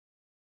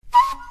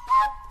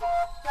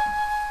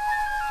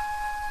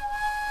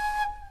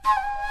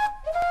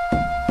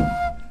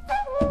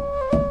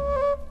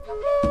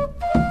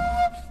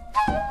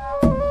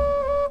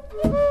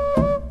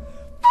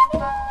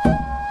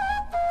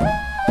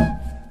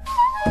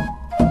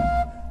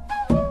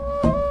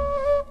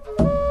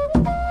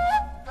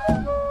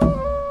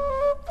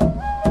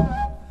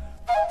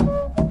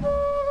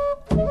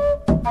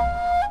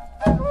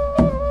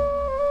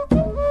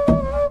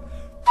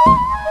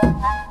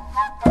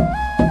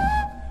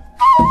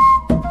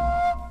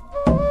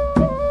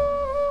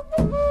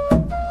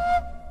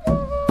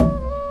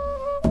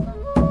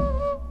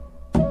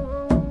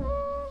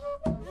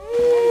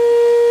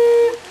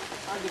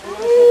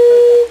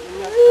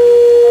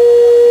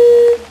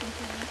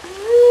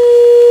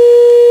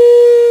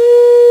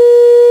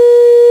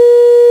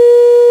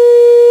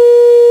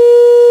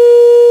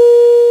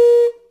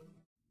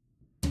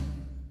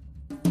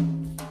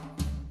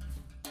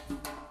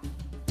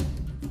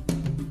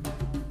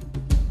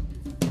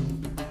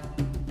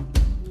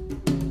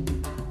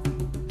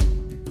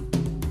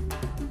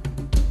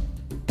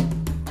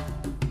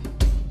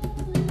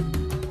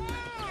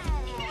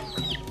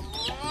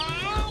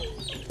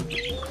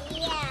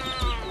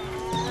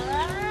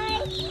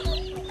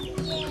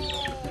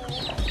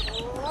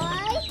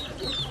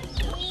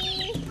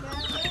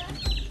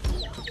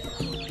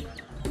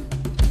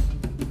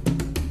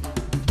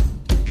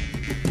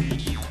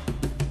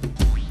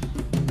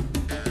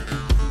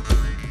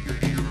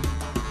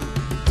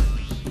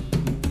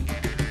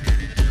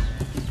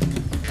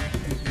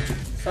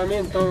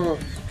También todo.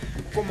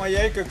 Como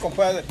allá hay que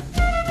compadre.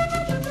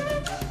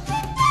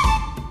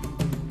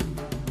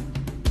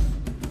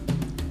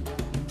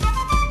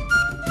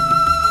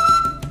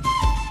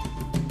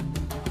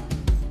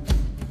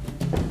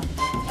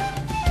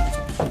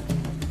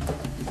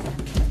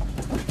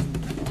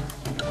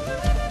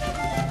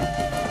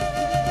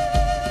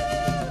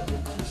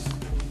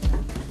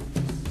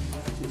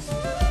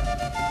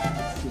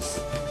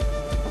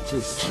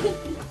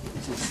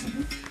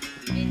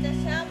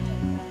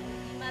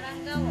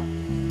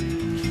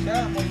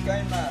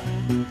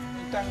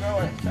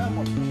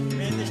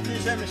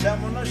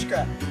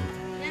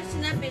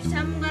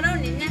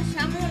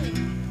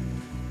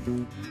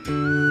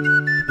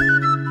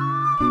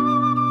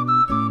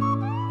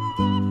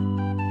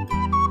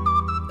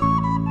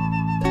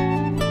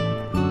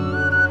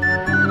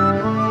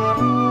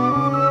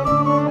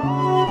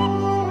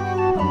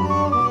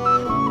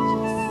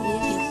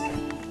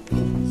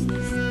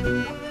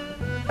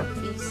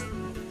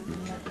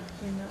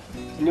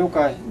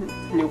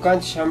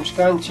 Ñukanchik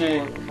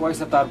shamishkanchik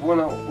waysa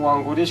tarpuna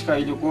wangurishka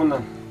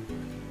illukuna.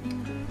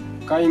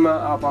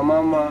 Kayma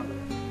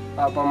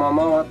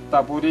apamamawa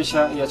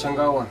tapurisha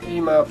yachangawa.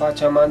 Ima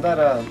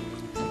pachamandara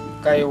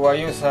kay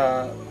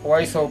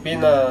Wayusa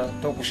Upina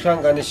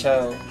tukushkanka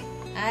nisha.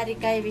 Ari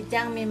kay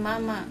bichangmi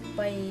mama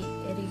pay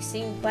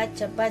riksin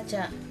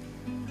pacha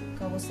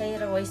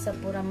kawsayra Waysa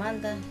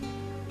puramanta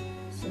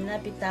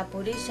sinapi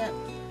tapurisha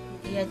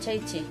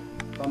yachaychi.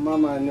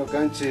 Mama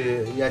ñukanchi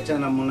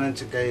yachana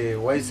munanchi kay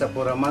Waysa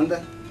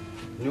puramanta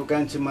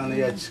ñukanchi mana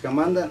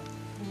yachishkamanta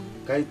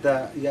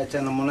kayta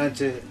yachana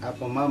munanchi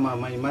apa mama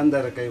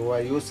maymandara kay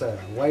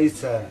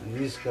Wayusa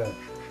nishka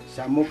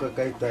shamuka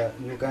kayta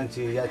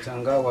ñukanchi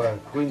yachangawa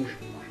kuin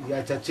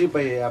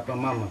yachachipay apa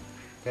mama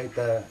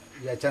kayta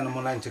yachana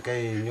munanchi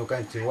kay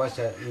ñukanchi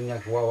washa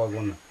iñak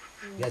wawakuna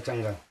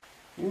yachanga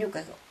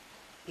ñuka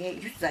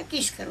yusta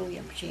kishkaru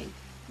yamshin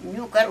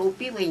ñuka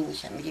rupiway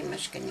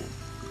nishamrimashkani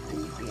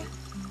añuya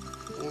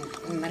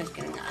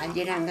maraskan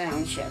aliranga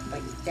nisha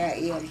payta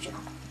yarisha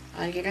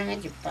aliranga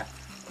chipa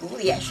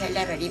uya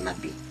shalara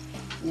rimapi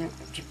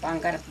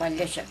chipangara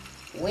palesha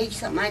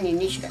Waysa mani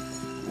nishka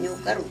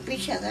ñuka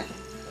rupishaga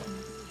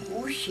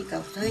ushi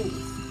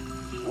kawsangi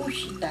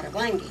ushi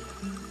tarbangi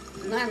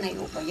mana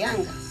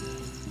yupayanga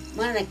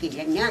mana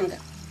killañanga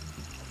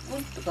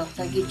justo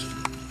kawsangichi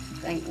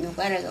kay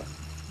ñukaraga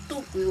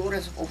tukuy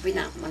horas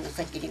upina mana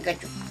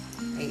sakirinkachu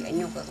kay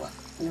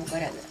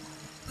ñukaraga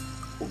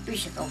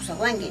upisha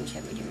kawsawangi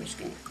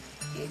nishamirimushkani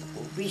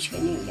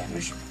upishkani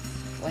yanusha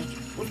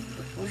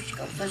ushi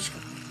kawsashka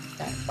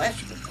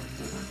tarpashka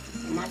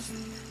mas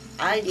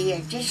ali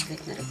yachishka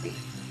narapi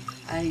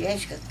ali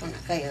yashka kuna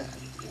kaya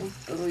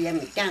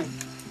ruyami tan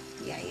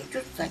ya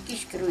chut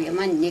sakishka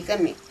ruyaman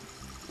nikami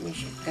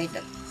nisha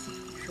kayta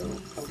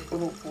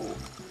shuruku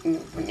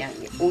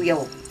punyani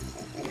uyaw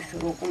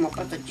shuruku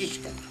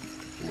mapatachishka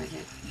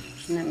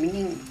sina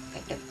minin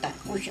kayta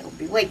tarpusha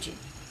upiwaychi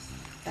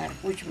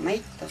tarpusha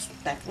maitas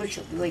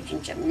tarpusha upiwaychi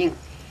nchaminin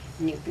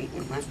nipi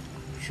mas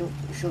shuk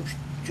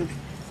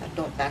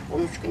ato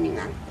tarpunushka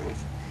ningan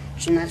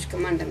shinashka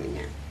manda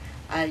minya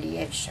ali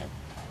yachsha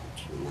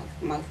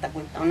malta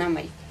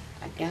kuntaunamay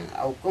atyan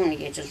awkun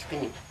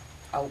yachashkani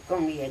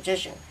awkun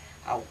yachasha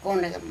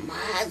awkun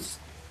más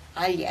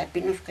ali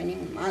apinushkani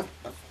más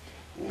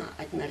na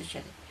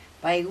atnarisha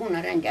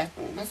payguna ran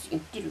yastun más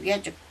intiru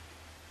yachak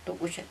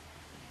tukusha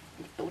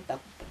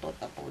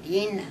tota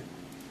purina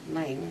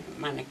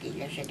mana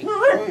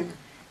killasharikuna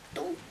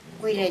tu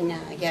kuirayna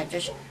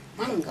yachasha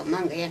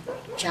manga ya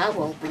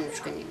chawa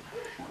upinushkani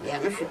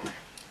yanush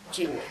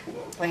chin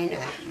paina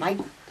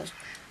maitas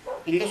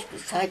ileshka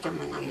sacha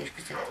mana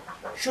ileshka sacha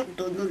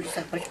shuddo yuri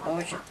sapash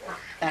pawasha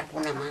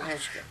tarpuna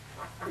mahashka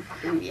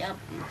ya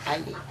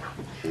ali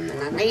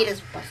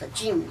imananeiras pasa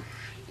chimi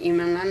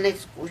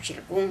imananeiras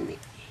kuchirkumi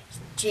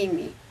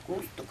chimi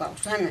gusto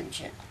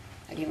kawsanancha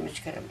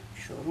arimashkara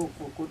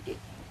shuruku kuti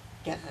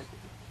yaha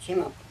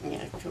chima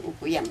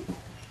shuruku yam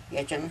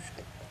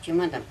yachanushka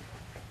chimanda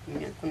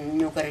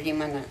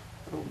ñukararimana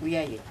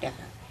rubuyaya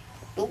yaha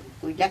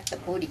tukuy llaqta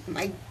purik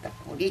mayta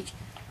purich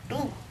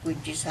tukuy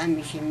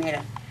chisami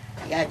shimera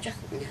yachaq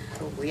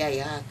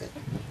rubuyaya haka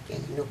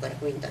ñukara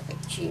cuentaka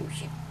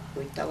chimshi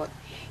kuitawa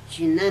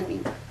shinami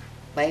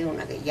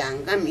paykunaqa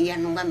yankami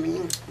yanungami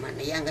nin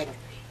mana yankachu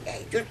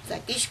yaychut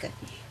sakishka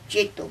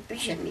chita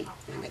upishami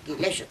mana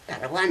killasha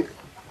tarwana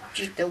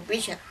chita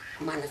upisha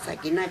mana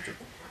sakinachu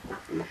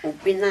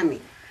upinami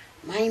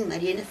may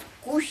marinas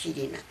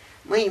kushirina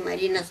may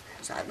marinas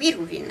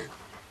sabirurina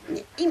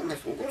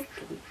imas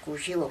gusto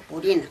kushiwa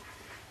purina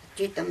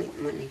chita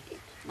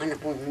mana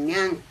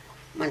punuñan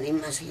mana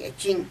imas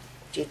yachin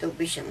chita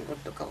upisha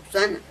gusto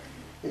kausana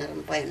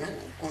narampayna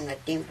kuna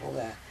tiempo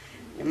ga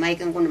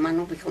maykan kuna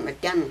manupi kuna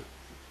tiano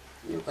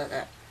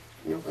ñukaqa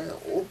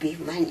upi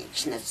mani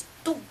chinas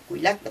tukuy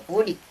llaqta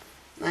puri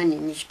mani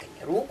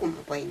nishkani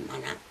rukuma pay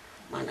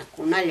mana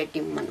kunalla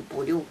tim mana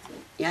puriu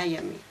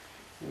yayami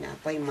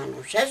pay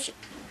manushasha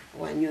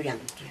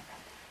wañuranki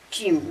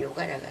chim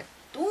ñukaraqa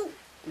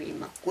tukuy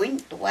ima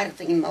cuento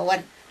warta ima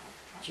warta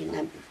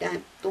chinapi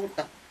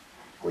tuta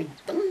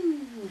cuentan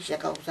se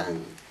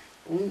causan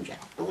un ya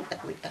tota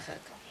cuenta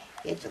jaca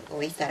esto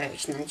o esta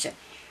revisnancia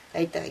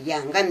esta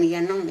yangan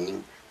ya no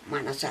mening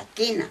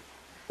manasakina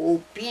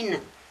upina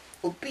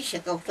upisha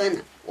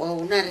causana o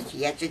unar si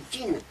ya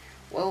china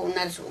o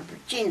unar su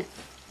china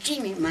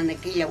chimi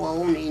manaquilla o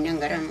una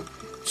inangarano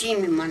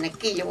chimi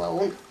manaquilla o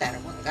un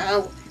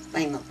tarbangao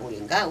paima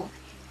puringao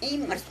y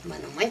más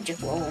manamancha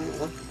o un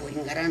gosto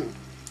puringarano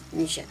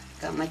nisha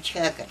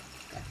kamachaka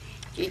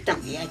y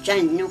también ya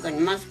no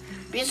más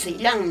piensa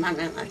ilang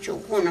mana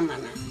achukuna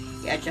mana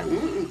ya ya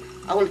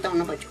ahorita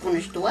una con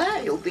esto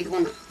yo pico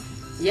una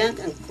ya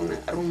con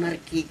rumar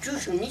que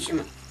chusu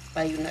nisma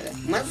para una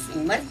más y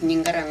más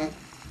ningaran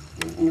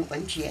no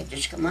canchia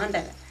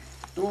descamanda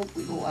tu o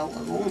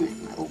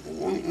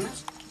una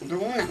más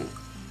luna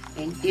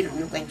entero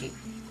no canchi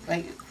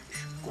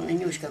con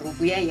años que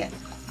rupiaya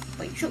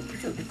pues yo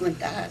te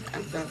cuenta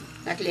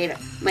la clera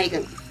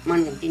maigan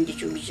manan tindi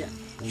chumisa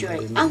yo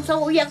ansa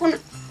voy a con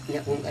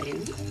ya con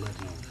garin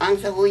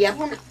ansa voy a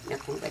con ya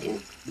con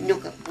garin no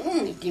que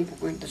un tiempo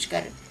cuenta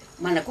escar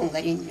mana con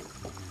garin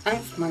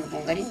ans mana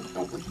con garin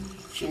tonco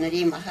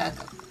sinari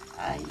mahaka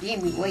ali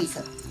mi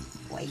Wayusa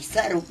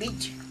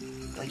Upina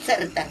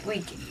Wayusa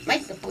tarpuite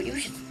maita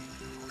poyush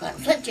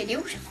carsache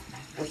diush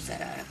Wayusa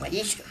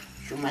aparisca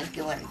chumal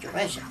que va a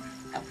llorarse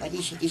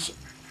aparece dice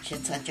se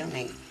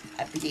tachone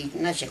apiri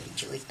nasha que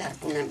chivo estar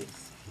punami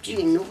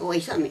chi no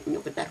Wayusa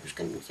no que tar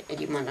buscando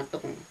el mana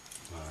tocon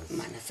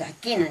mana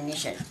sakina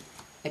nisha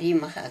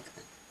rima haka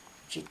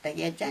chita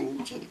ya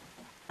chanchi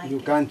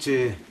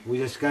Yukanche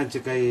uyashkanche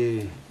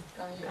kai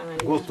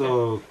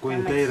gusto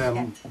cuentera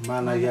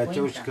mana ya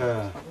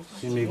chaushka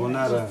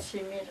simigonara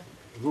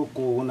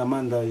ruku una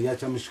manda ya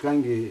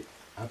chamishkangi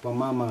apa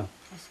mama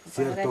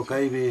cierto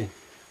kaibe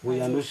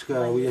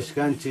uyanushka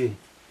uyashkanchi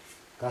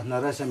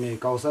kahnarasha mi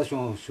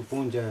causation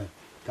supunja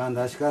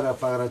kanda ashkara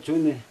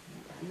pagrachuni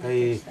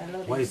kai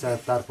Wayusa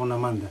tarpuna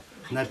manda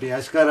napi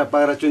ashkara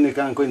pagrachuni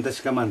kan cuenta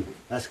shkamanda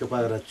ashka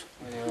pagrachu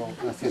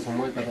así son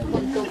muy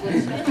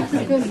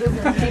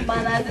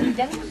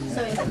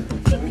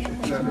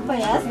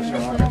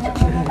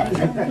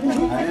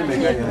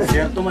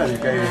cierto madre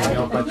que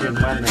no pachín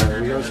mana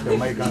Dios que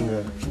mai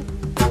kanga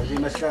y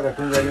mashkara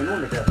con gallo no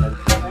le queda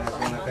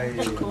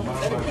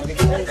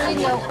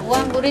Ila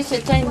wanguri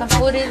se chay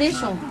mapuri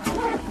diso.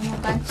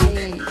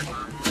 Kanchi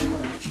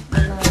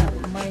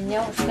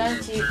mañana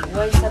kanchi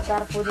Wayusa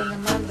tarpuri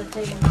namanda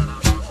chay.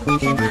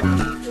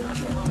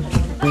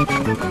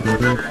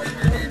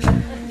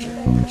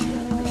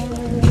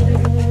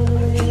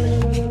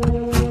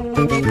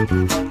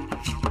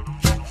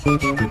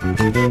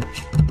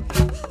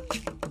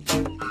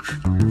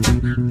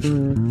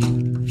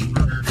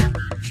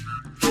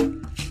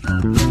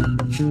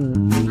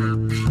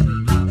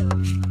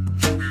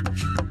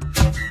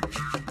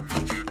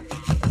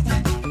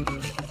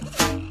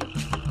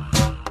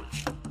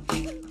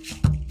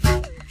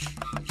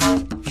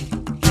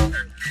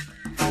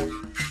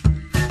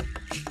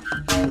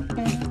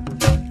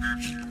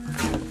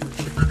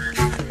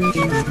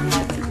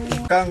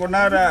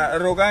 Kangunara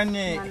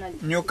rogani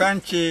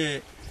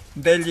ñukanchi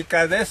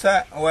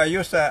delicadeza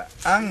Wayusa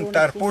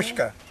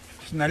tarpushka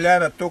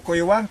sinalara tuko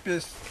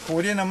iwampis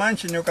purina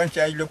manchi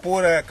ñukanchi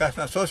aylupura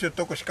kasna socio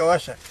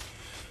tukushkawasha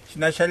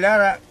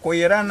sinashalara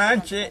kuyirana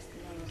anchi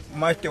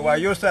masti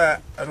Wayusa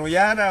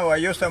ruyara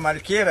Wayusa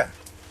malquiera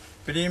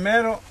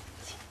primero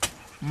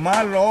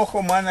malo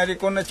ojo mana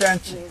ricona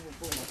chanchi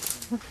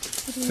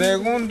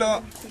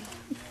segundo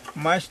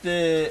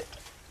masti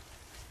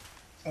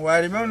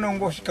warmiuna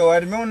ngushka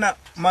warmiuna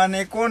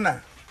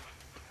manekuna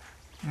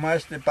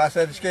masti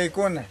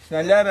pasarishkaykuna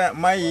sinalara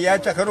may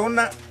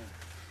yachakruna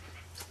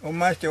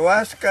masti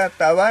waska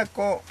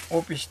tabaco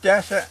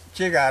upishtasha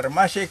chiga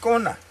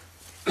armashikuna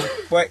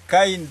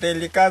kay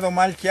delicado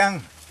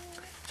malkian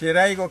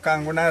chiraygo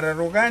kangunara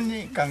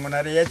rugani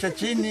kangunara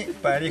yachachini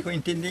parijo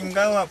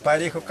intindingawa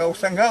parijo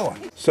causangawa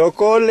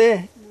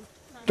socole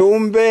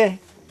tumbe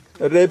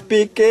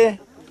repique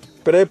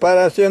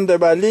preparación de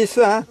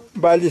baliza,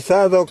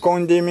 balizado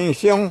con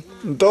dimensión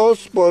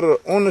 2 por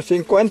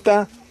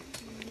 1,50,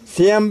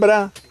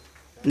 siembra,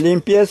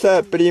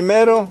 limpieza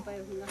primero,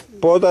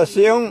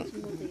 podación,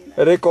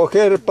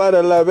 recoger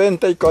para la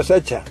venta y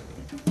cosecha.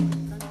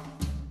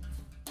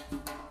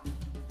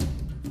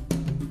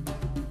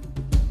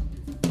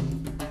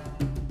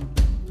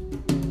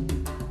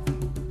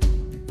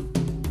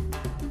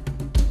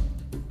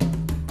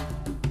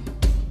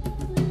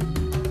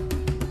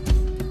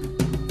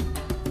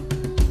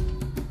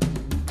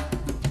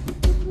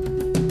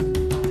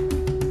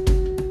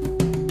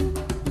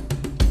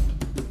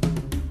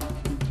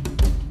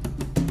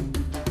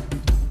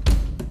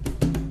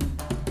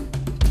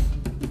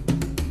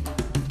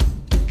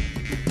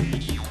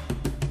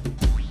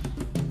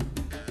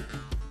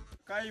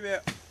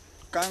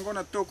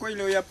 Kangona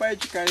tokoilo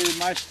yapaichi kai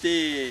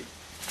masti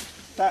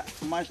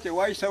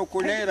Wayusa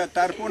ukulera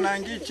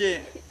tarpunangichi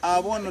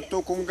abono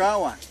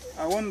tokungawa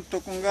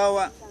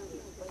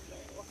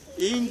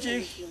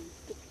inchi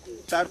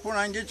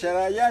tarpunangichi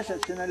rayasha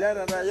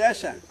sinalara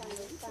rayasha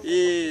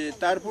y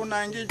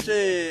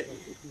tarpunangichi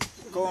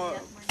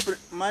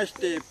más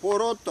de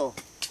poroto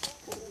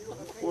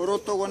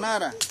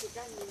gonara.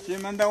 Si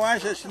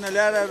mandawasha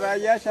sinalara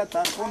rayasha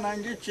tarpuna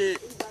angichi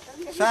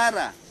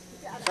Sara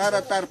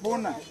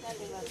tarpuna.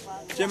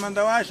 Si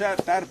mandawasha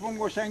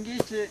tarpungo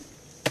sangichi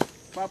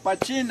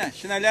papachina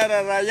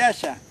sinalara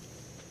rayasha.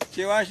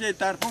 Si washa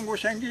tarpungo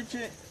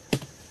sangichi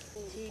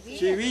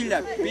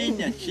chivila,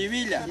 piña,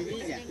 chivila.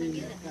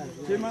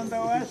 Si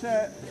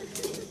mandawasha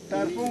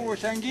tarpungo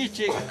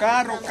sangichi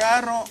carro.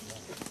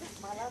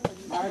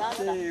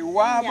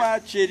 Guava,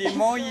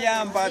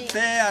 chirimoya,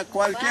 batea,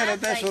 cualquiera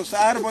de esos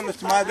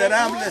árboles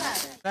maderables.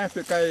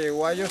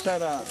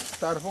 Guayusa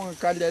tarfun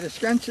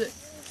calleriscanche,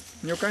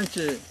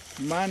 ñucanche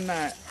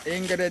mana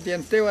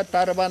ingrediente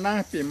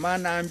tarbanapi,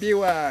 mana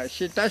ambiwa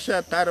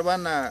shitasha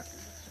tarbana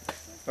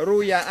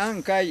ruya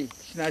ancay,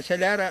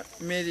 nachalara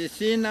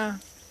medicina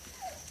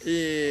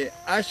y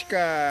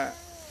ashka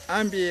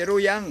ambi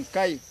ruyan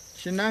kay,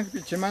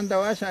 shinakpi chimanda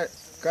wasa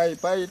kay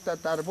paita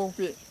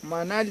tarpupi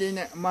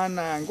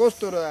mana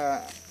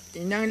angostura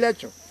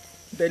inanglacho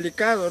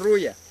delicado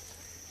ruya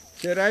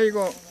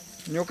cheraigo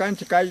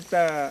ñukanchi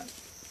kayta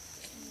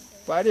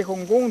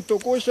parihungun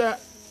tukusha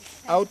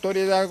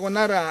autoridad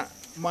gunara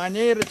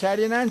manera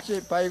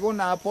charinanchi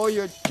paiguna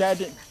apoyo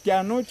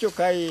tianucho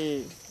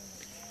kay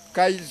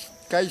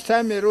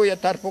sami ruya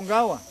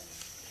tarpungawa.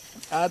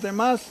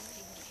 Además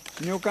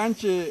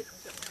ñukanchi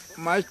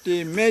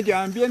masti medio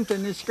ambiente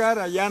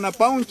niskara yana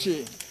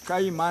paunchi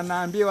kay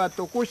mana ambiwa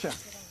tukusha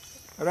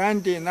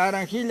randi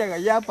naranjilla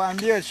yapa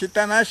ambiwa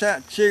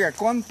sitanasha chiga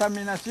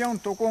contaminación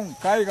tukun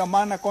kayga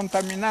mana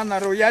contaminana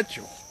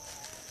ruyacho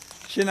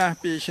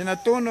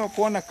sinatuno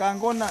kona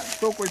kangona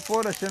tukuy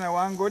pura sina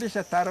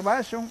wangurisha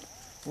tarbashun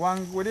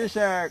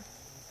wangurisha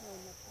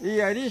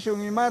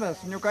iyarishun imaras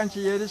ñukanchi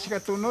yerishka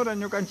tunura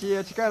ñukanchi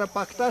yachikara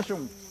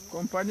paktashun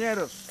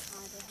compañeros.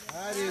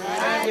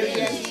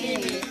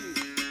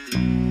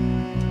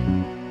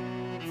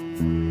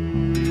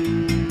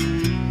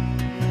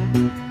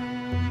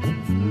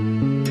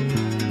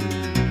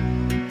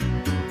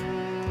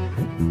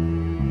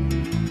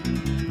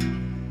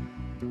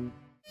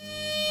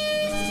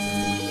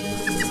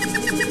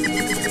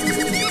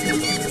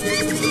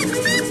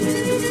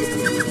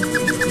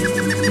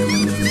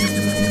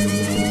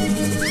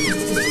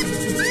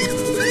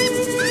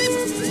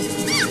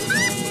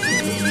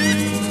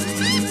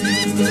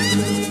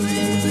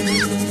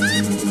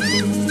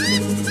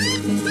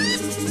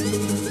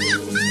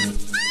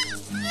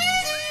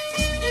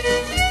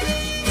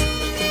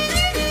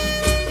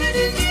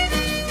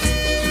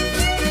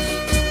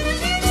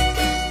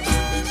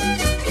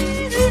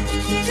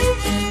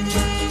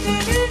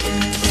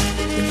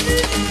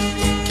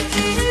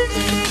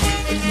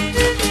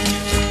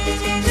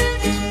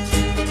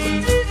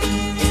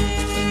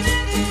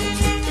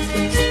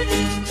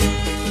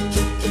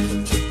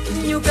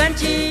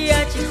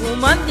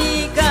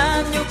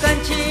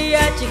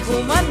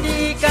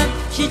 Mandikan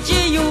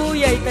shichiyu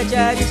yaita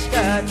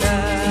jarishkata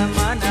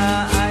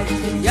mana ari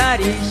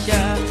yarisha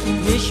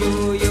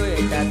mishuyo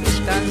yaita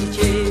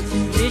pishkanchi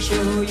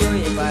mishuyo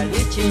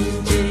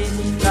yapalichinchi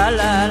la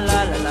la la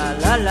la la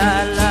la la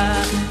la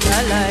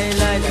la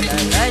la la la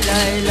la la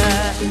la.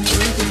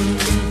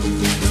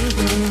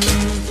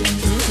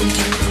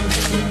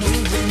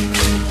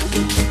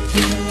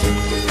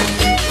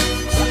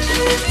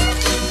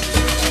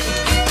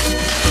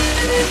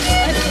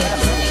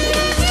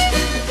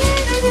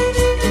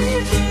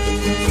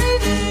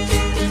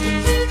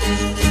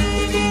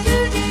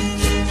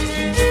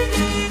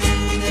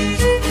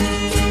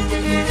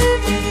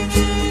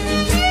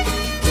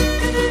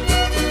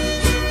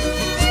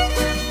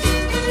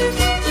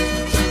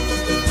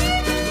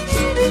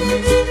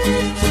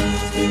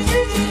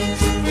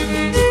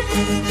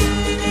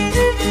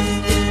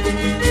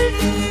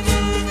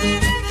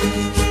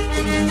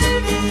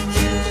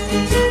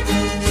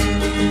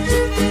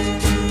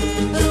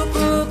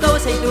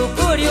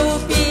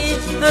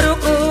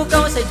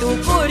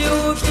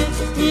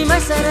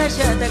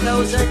 Sarashata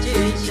causa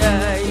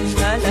chishai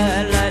la la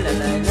la la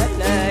la la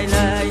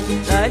la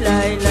la la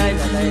la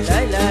la la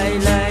la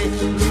la.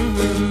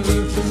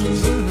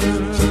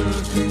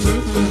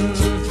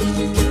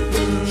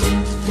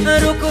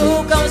 Ruku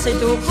causa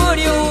tu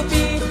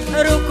curiupi,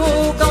 ruku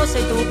causa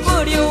tu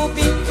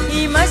curiupi,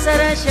 y más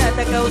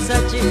sarashata causa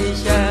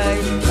chishai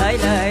la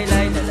la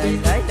la la la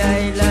la la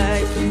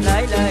la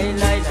la la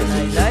la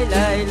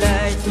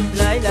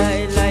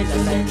la la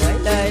la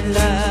la la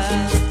la.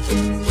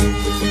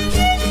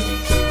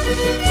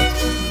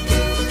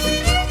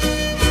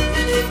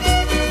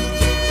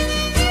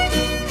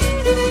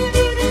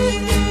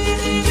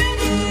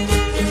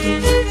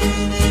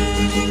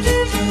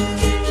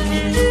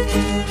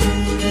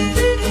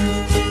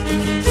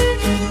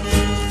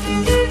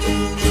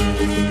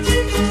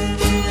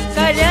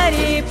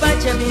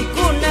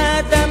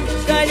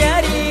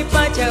 Kayari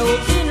pacha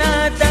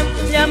upinatam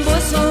Yambo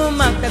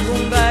sumakta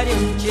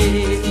kungarimchi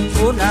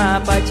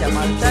Una pacha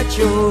malta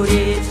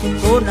churi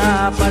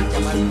Una pacha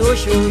malto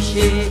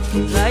shushi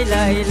Lai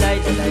lai lai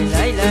lai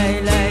lai lai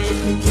lai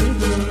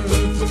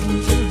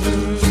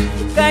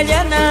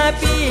Kalyana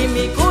pi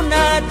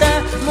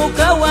mikunata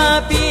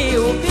mukawapi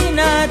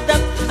upinata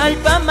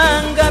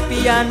alpamanga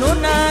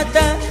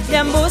pianunata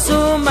yambu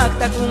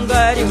sumakta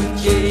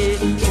kungariunchi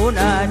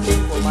kunatin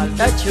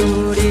kumalta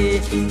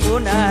churi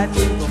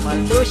kunatin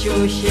kumalto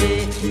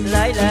shushe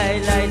lai lai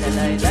lai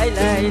lai lai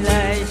lai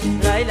lai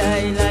lai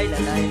lai lai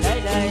lai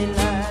lai lai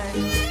lai.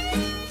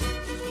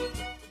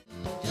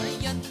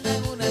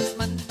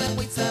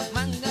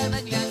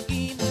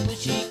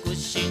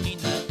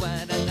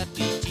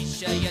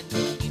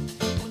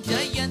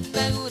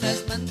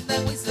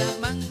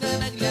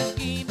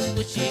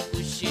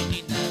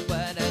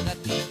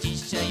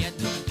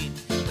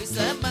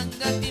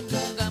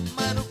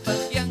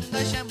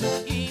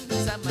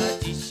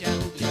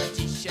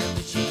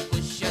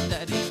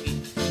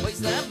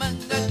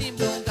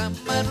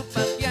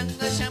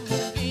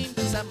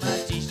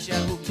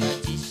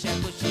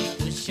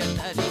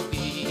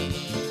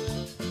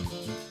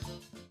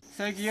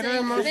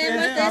 Seguiremos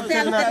esta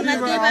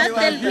alternativa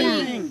del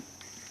fin.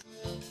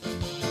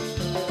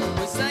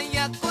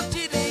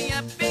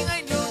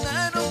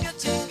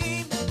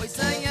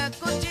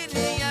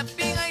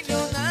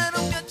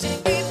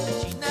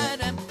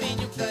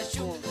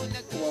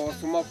 Wawa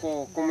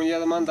Sumaco,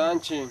 comunidad manda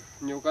anchi,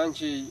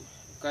 ñukanchi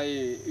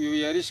kay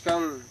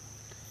yuyarishkan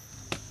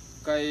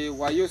kay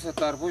Wayusa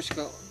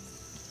tarpushka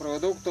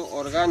producto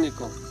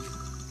orgánico.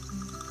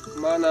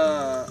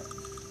 Mana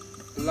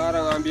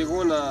laran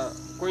ambiguna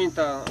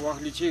cuenta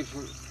wajlichik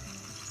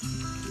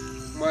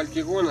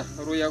malkiguna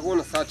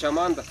ruyaguna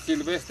sachamanda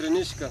silvestre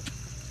nishka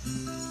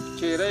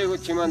chirego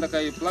chimanda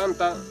kay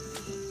planta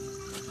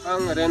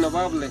an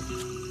renovable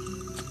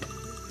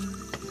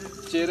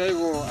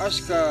chirego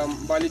ashka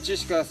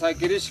balichishka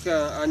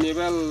sakirishka a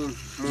nivel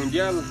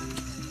mundial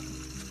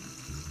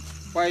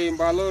pay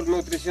valor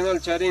nutricional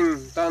charin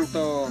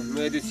tanto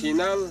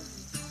medicinal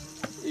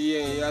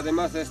y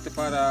además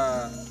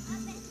para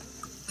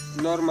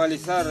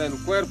normalizar el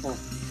cuerpo.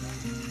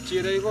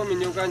 Chiraigo mi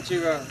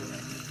ñukanchiga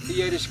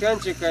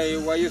yarishkanchi kay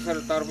Wayusa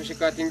tarpushi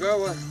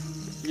katingawa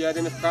y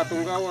además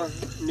katungawa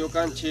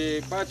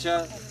ñukanchi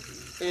pacha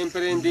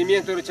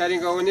emprendimiento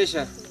charingawa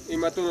nisha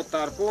imatuno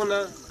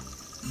tarpuna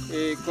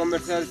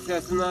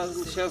comercialización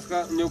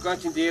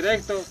ñukanchi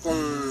directo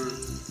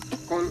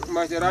con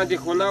más grande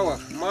junawa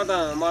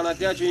mana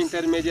teacho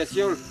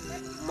intermediación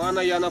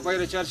mana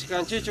yanapayra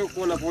charchikanchichu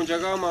kuna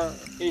punchagama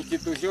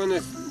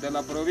instituciones de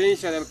la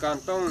provincia del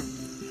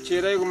cantón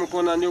chiraigo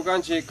kuna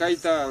ñukanchi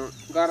kaita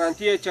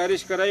garantía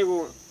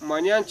charishkaraigo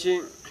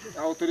mañanchi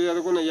autoridad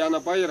kuna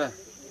yanapayra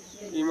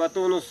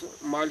imatunos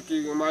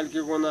malki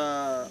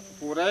kuna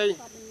puray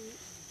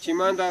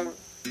chimanda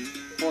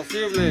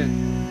posible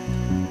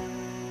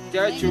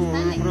teacho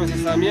un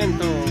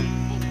procesamiento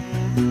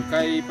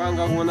kai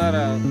panga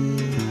gunara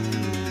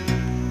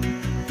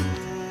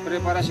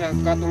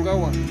preparación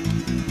katungawa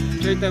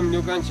chaitam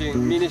ñukanchi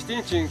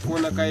ministinchi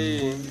kuna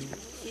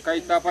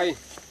kai tapay.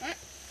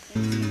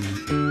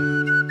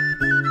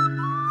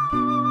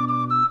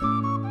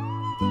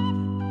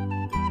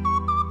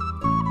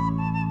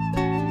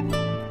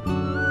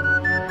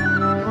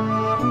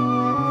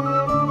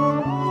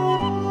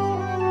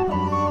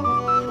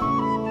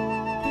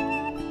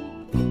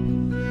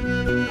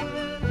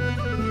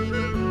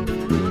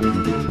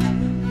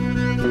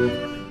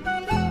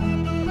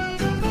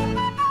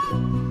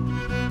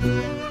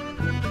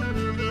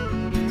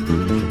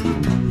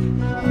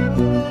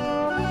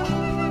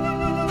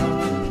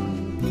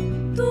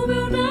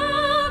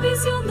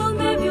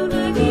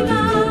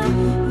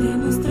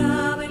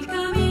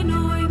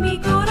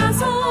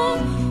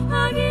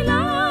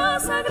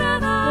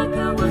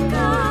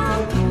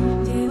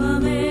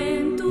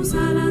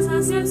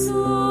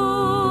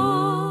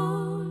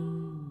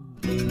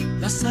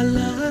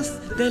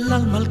 Del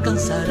alma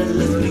alcanzarán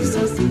las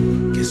brisas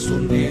que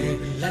son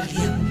el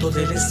aliento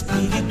del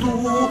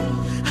espíritu.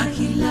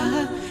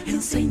 Águila,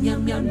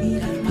 enséñame a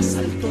mirar más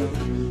alto,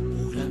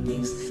 cura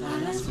mis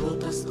alas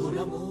rotas con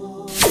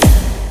amor.